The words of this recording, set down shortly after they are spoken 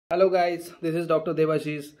Hello guys, this is Dr.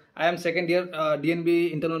 Devashish. I am second year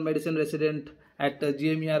DNB internal medicine resident at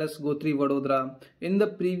GMERS Gotri Vadodara. In the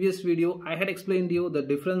previous video, I had explained you the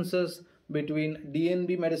differences between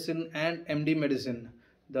DNB medicine and MD medicine,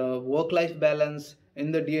 the work-life balance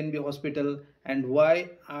in the DNB hospital, and why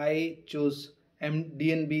I chose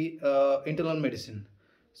DNB internal medicine.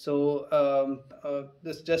 So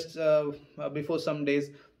this just before some days,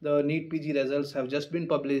 the NEET PG results have just been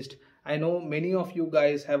published. I know many of you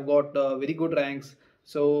guys have got very good ranks.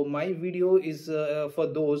 So my video is for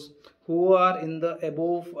those who are in the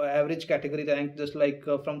above average category rank, just like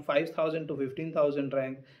from 5,000 to 15,000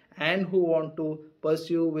 rank, and who want to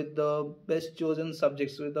pursue with the best chosen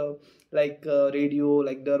subjects with the like radio,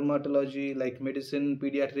 like dermatology, like medicine,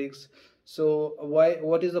 pediatrics. So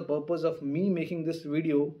what is the purpose of me making this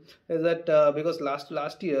video is that because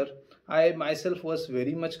last year I myself was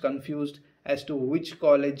very much confused as to which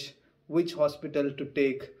college, which hospital to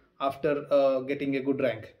take after getting a good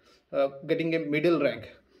rank, getting a middle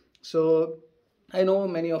rank. So I know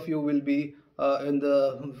many of you will be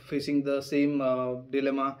facing the same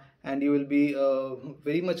dilemma, and you will be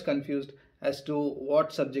very much confused as to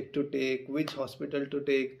what subject to take, which hospital to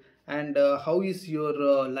take, and how is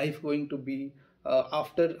your life going to be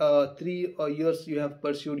after 3 years you have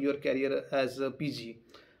pursued your career as a PG.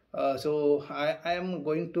 So I am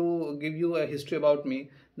going to give you a history about me,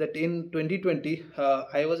 that in 2020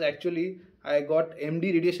 I got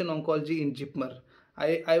MD radiation oncology in JIPMER.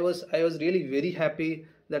 I was really very happy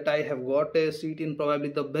that I have got a seat in probably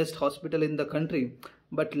the best hospital in the country.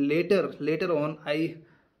 But later on I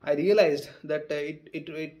realized that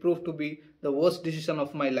it proved to be the worst decision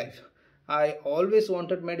of my life. I always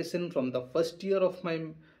wanted medicine from the first year of my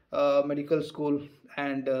medical school,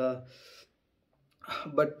 and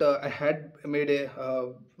but I had made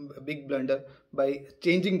a big blunder by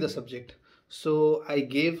changing the subject. So I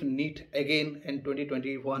gave NEET again in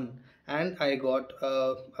 2021, and I got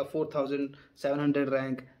a 4,700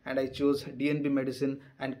 rank, and I chose DNB medicine.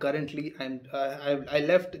 And currently I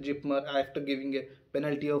left JIPMER after giving a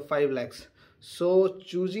penalty of 5 lakhs. So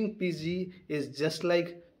choosing PG is just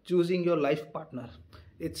like choosing your life partner.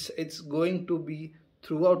 It's going to be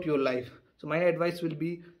throughout your life. So my advice will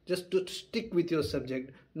be just to stick with your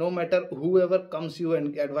subject, no matter whoever comes you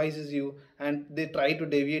and advises you and they try to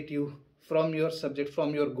deviate you from your subject,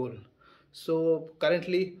 from your goal. So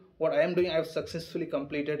currently what I am doing, I have successfully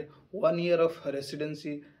completed 1 year of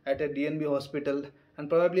residency at a DNB hospital, and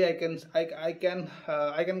probably I can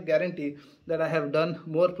guarantee that I have done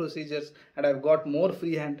more procedures and I've got more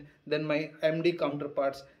free hand than my MD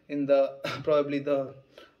counterparts in the probably the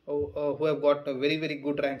who have got very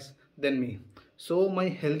good ranks than me. So my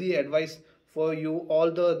healthy advice for you, all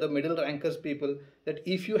the middle rankers people, that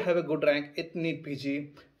if you have a good rank at NEET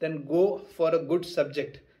PG, then go for a good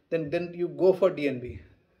subject, then you go for DNB.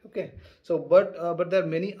 Okay, so but there are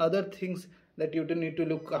many other things that you do need to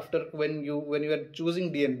look after when you are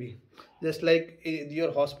choosing DNB. Just like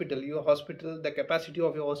your hospital, the capacity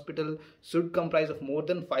of your hospital should comprise of more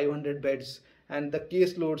than 500 beds, and the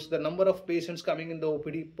caseloads, the number of patients coming in the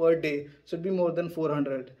OPD per day should be more than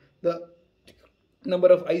 400. The number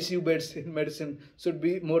of ICU beds in medicine should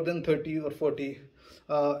be more than 30 or 40.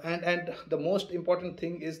 And the most important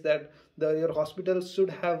thing is that your hospital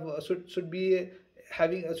should be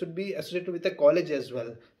associated with a college as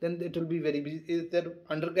well. Then it will be very busy. If there are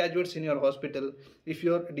undergraduates in your hospital, if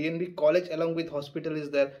your DNB college along with hospital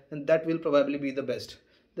is there, then that will probably be the best.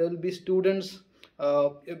 There will be students.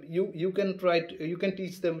 You can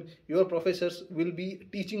teach them. Your professors will be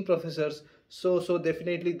teaching professors, so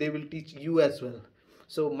definitely they will teach you as well.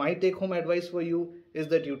 So my take home advice for you is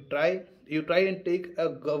that you try and take a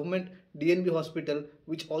government DNB hospital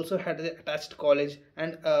which also had an attached college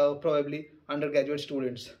and probably undergraduate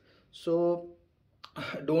students. So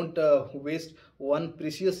don't waste one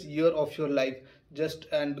precious year of your life just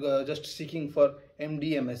seeking for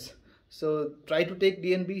MDMS. So try to take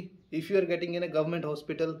DNB. If you are getting in a government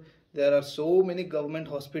hospital, there are so many government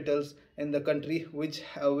hospitals in the country which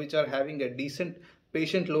are having a decent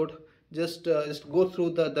patient load. Just go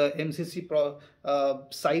through the MCC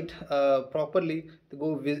site properly, to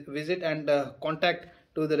go visit and contact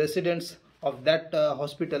to the residents of that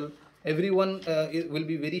hospital. Everyone will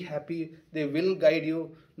be very happy. They will guide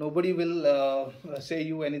you. Nobody will say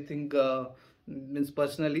you anything means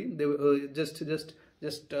personally. They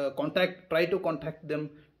try to contact them,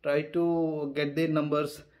 try to get their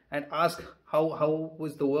numbers and ask how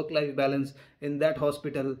is the work-life balance in that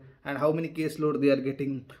hospital, and how many caseload they are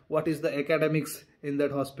getting, what is the academics in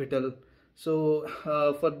that hospital. So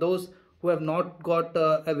for those who have not got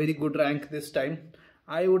a very good rank this time,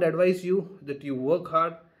 I would advise you that you work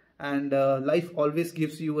hard and life always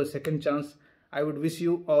gives you a second chance. I would wish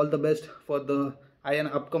you all the best for the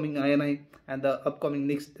upcoming INI and the upcoming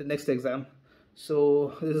next exam.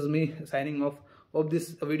 So this is me signing off. Hope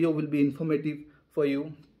this video will be informative for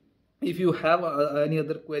you. If you have any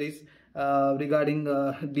other queries regarding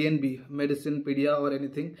DNB, Medicinepedia or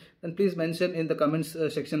anything, then please mention in the comments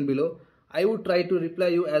section below. I would try to reply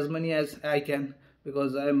you as many as I can,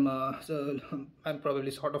 because I'm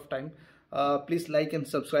probably short of time. Please like and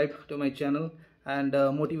subscribe to my channel and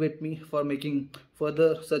motivate me for making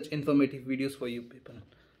further such informative videos for you people.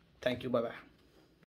 Thank you. Bye bye.